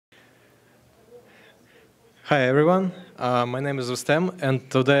Hi everyone, my name is Rustem, and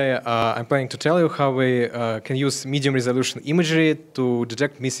today I'm planning to tell you how we can use medium resolution imagery to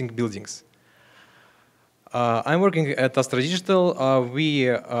detect missing buildings. I'm working at Astra Digital. We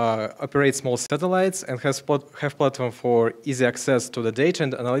operate small satellites and have platform for easy access to the data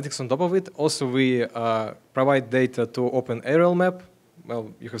and analytics on top of it. Also, we provide data to open aerial map,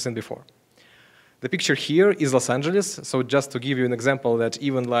 well, you have seen before. The picture here is Los Angeles, so just to give you an example that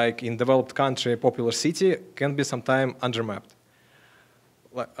even like in developed country, a popular city can be sometimes undermapped.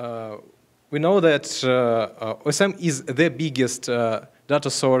 We know that OSM is the biggest data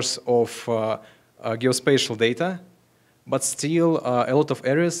source of geospatial data, but still a lot of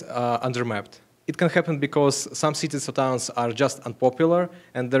areas are undermapped. It can happen because some cities or towns are just unpopular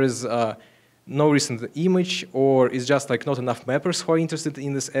and there is no recent image, or it's just like not enough mappers who are interested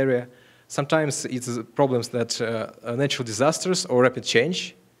in this area. Sometimes it's problems that natural disasters or rapid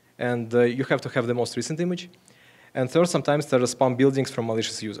change, and you have to have the most recent image. And third, sometimes there are spam buildings from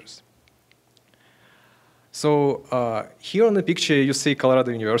malicious users. So here on the picture, you see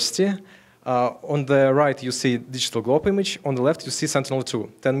Colorado University. On the right, you see digital globe image. On the left, you see Sentinel-2,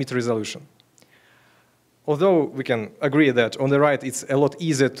 10-meter resolution. Although we can agree that on the right, it's a lot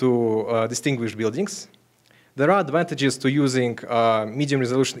easier to distinguish buildings, there are advantages to using medium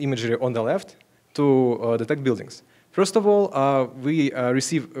resolution imagery on the left to detect buildings. First of all, we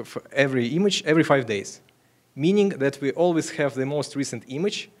receive every image every 5 days, meaning that we always have the most recent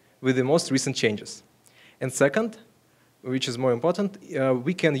image with the most recent changes. And second, which is more important,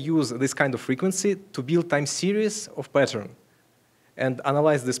 we can use this kind of frequency to build time series of pattern and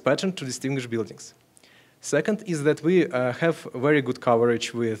analyze this pattern to distinguish buildings. Second is that we have very good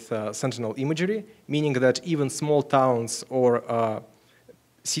coverage with Sentinel imagery, meaning that even small towns or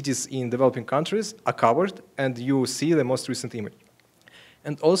cities in developing countries are covered, and you see the most recent image.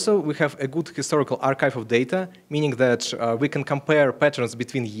 And also, we have a good historical archive of data, meaning that we can compare patterns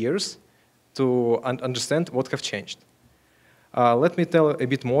between years to understand what have changed. Let me tell a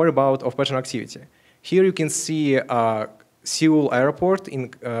bit more about off-pattern activity. Here you can see Seoul Airport in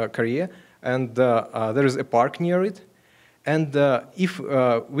Korea, and there is a park near it. And if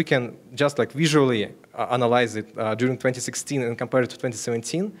we can just like visually analyze it during 2016 and compare it to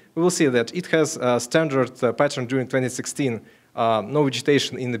 2017, we will see that it has a standard pattern during 2016, no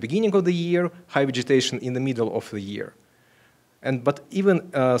vegetation in the beginning of the year, high vegetation in the middle of the year. But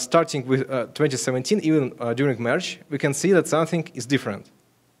even starting with 2017, even during March, we can see that something is different.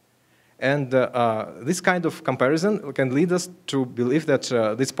 And this kind of comparison can lead us to believe that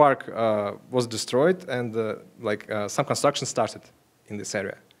this park was destroyed and some construction started in this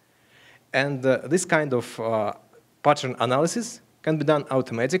area. And this kind of pattern analysis can be done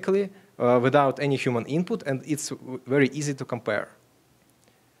automatically without any human input, and it's very easy to compare.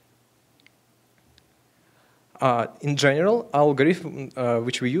 In general, our algorithm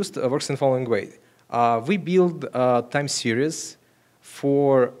which we used works in the following way. We build a time series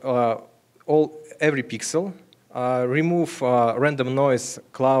for every pixel, remove random noise,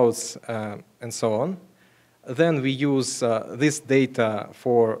 clouds, and so on. Then we use this data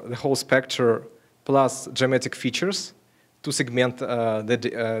for the whole spectrum plus geometric features to segment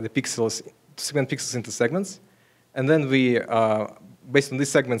the pixels, to segment pixels into segments. And then we, based on these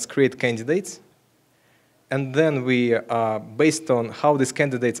segments, create candidates. And then we, based on how these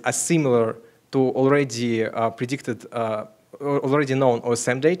candidates are similar to already predicted, already known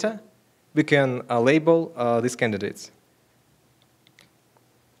OSM data, we can label these candidates.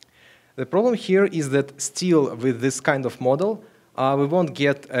 The problem here is that still with this kind of model, we won't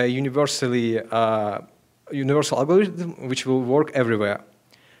get a universal algorithm which will work everywhere.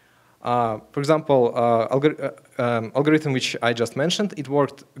 For example, algorithm which I just mentioned, it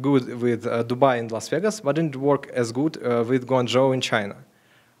worked good with Dubai and Las Vegas, but didn't work as good with Guangzhou in China.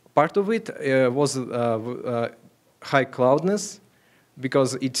 Part of it was high cloudness,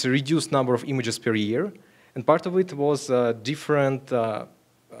 because it reduced number of images per year, and part of it was different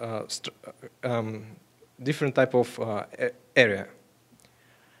type of area.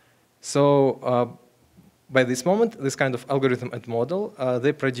 So by this moment, this kind of algorithm and model,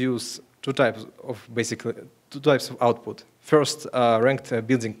 they produce two types of output. First, ranked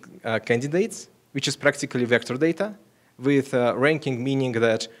building candidates, which is practically vector data, with ranking meaning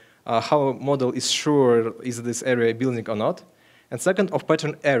that how model is sure is this area a building or not. And second, of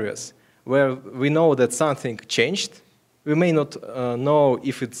pattern areas, where we know that something changed. We may not know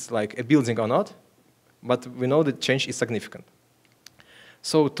if it's like a building or not, but we know that change is significant.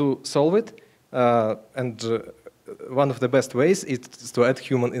 So to solve it, one of the best ways is to add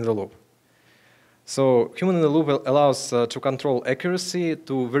human in the loop. So human in the loop allows to control accuracy,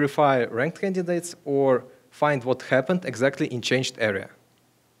 to verify ranked candidates, or find what happened exactly in changed area.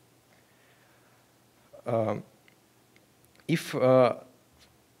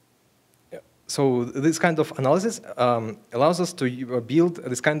 So this kind of analysis allows us to build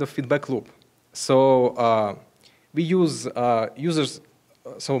this kind of feedback loop. So we use users,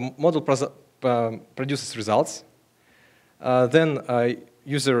 so model produces results, then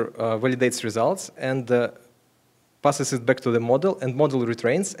user validates results and passes it back to the model, and model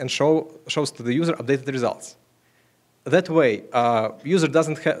retrains and shows to the user updated results. That way, user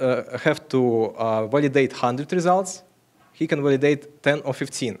doesn't have to validate 100 results. He can validate 10 or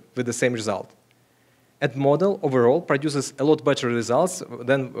 15 with the same result. And model overall produces a lot better results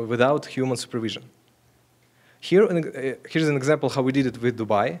than without human supervision. Here's an example how we did it with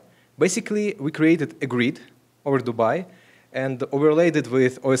Dubai. Basically, we created a grid over Dubai and overlaid it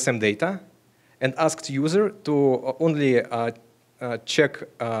with OSM data and asked user to only check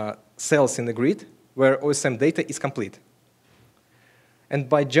cells in the grid where OSM data is complete. And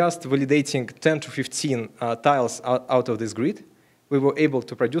by just validating 10 to 15 tiles out of this grid, we were able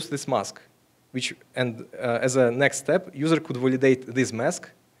to produce this mask. As a next step, user could validate this mask,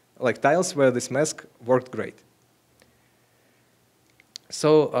 like tiles where this mask worked great.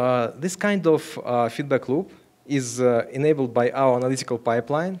 So this kind of feedback loop is enabled by our analytical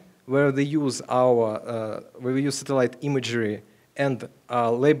pipeline, where we use satellite imagery and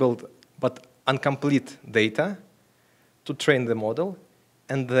labeled but incomplete data to train the model,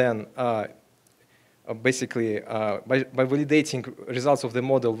 and then basically by validating results of the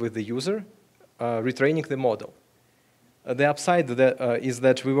model with the user, retraining the model. The upside is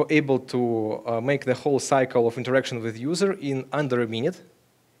that we were able to make the whole cycle of interaction with user in under a minute,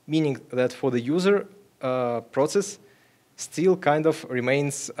 meaning that for the user, process still kind of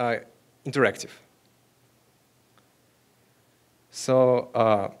remains interactive. So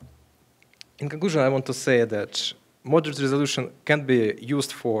in conclusion, I want to say that moderate resolution can be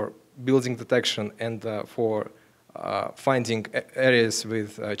used for building detection and for finding areas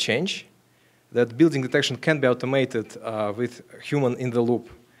with change. That building detection can be automated with human in the loop,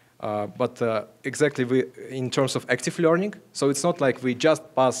 but exactly in terms of active learning. So it's not like we just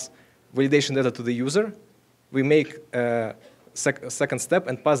pass validation data to the user. We make a second step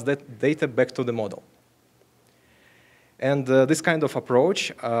and pass that data back to the model. And this kind of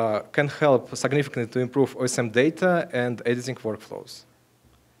approach can help significantly to improve OSM data and editing workflows.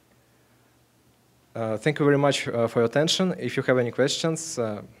 Thank you very much for your attention. If you have any questions,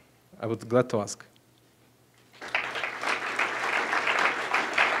 I would be glad to ask.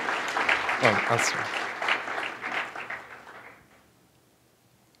 Answer.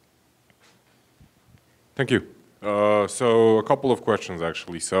 Thank you. So a couple of questions,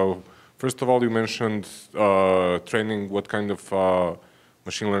 actually. So first of all, you mentioned training. What kind of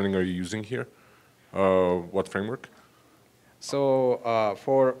machine learning are you using here? What framework? So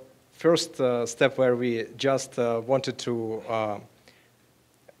for first step, where we just wanted to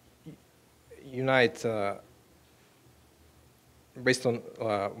unite based on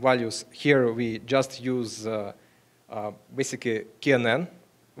values, here we just use basically KNN,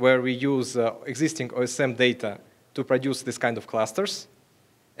 where we use existing OSM data to produce this kind of clusters.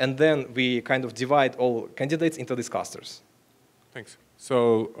 And then we kind of divide all candidates into these clusters. Thanks.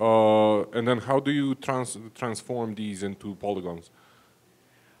 So, and then how do you transform these into polygons?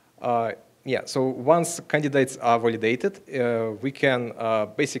 Yeah, so once candidates are validated, we can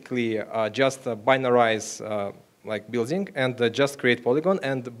basically just binarize like building and just create polygon.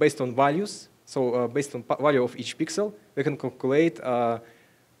 And based on values, so based on value of each pixel, we can calculate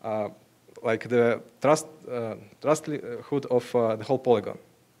like the trusthood of the whole polygon.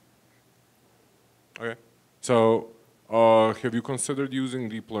 Okay. So have you considered using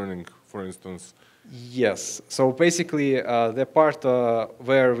deep learning, for instance? Yes. So basically, the part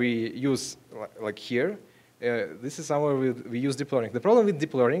where we use, like here, this is somewhere we use deep learning. The problem with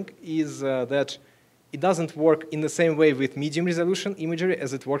deep learning is that it doesn't work in the same way with medium resolution imagery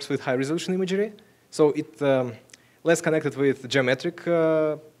as it works with high resolution imagery. So it's less connected with geometric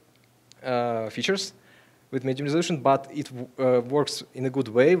features with medium resolution, but it works in a good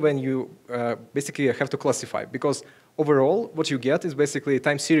way when you basically have to classify. Because overall, what you get is basically a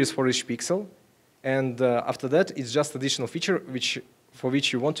time series for each pixel. And after that, it's just additional feature for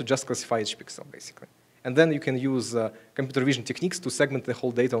which you want to just classify each pixel, basically. And then you can use computer vision techniques to segment the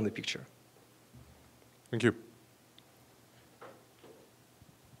whole data on the picture. Thank you.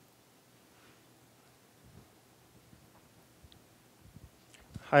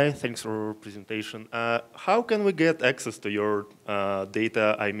 Hi, thanks for your presentation. How can we get access to your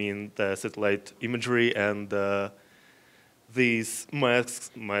data, I mean the satellite imagery and the these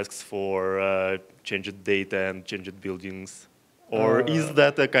masks for changed data and changed buildings? Or is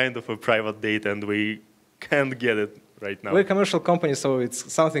that a kind of a private data and we can't get it right now? We're a commercial company, so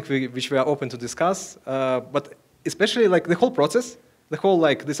it's something which we are open to discuss. But especially like the whole process, the whole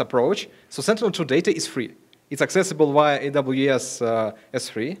like this approach. So Sentinel-2 data is free. It's accessible via AWS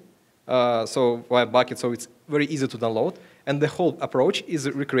S3, so via bucket, so it's very easy to download. And the whole approach is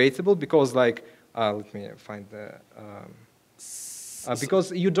recreatable because like, let me find the,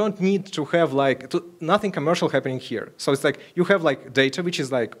 because you don't need to have like, nothing commercial happening here. So it's like, you have like data which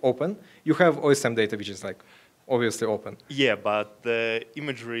is like open, you have OSM data which is like obviously open. Yeah, but the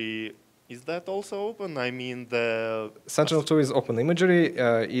imagery, is that also open? I mean, the Sentinel-2 is open imagery.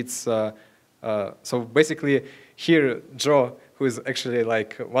 So basically here, Joe, who is actually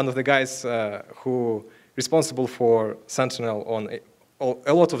like one of the guys who responsible for Sentinel on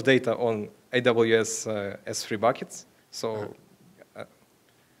a lot of data on AWS S3 buckets. So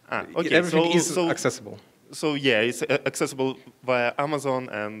okay. everything is accessible. So yeah, it's accessible via Amazon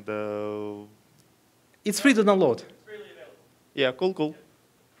and... It's free to download. It's freely available. Yeah, cool.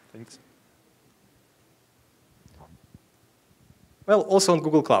 Thanks. Well, also on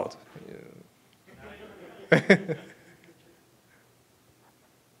Google Cloud.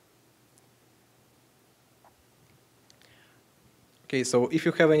 Okay, so if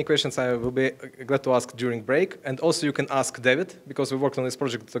you have any questions, I will be glad to ask during break. And also you can ask David, because we worked on this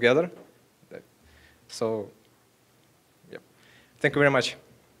project together. So, yeah. Thank you very much.